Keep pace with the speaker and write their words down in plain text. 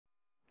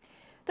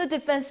The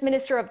Defense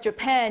Minister of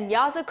Japan,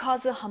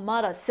 Yasukazu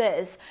Hamada,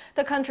 says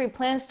the country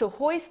plans to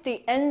hoist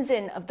the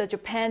ensign of the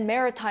Japan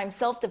Maritime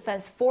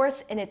Self-Defense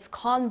Force in its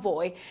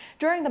convoy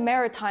during the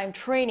maritime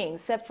training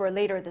set for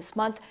later this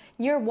month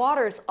near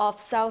waters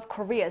off South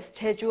Korea's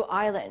Jeju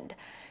island.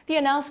 The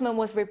announcement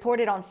was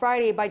reported on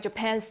Friday by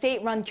Japan's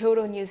state-run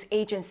Kyodo news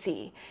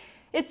agency.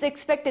 It's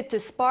expected to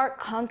spark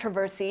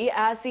controversy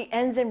as the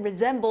ensign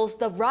resembles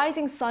the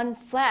rising sun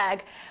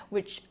flag,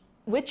 which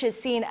is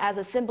seen as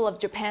a symbol of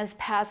Japan's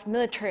past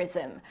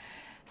militarism.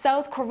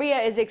 South Korea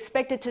is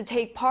expected to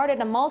take part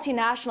in a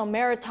multinational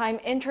maritime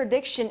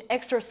interdiction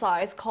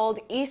exercise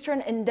called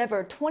Eastern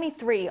Endeavor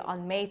 23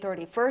 on May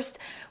 31st,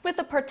 with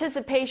the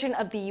participation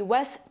of the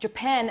US,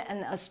 Japan,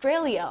 and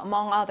Australia,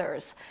 among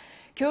others.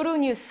 Kyodo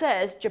News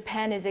says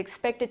Japan is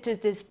expected to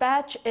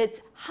dispatch its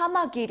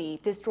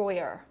Hamagiri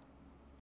destroyer.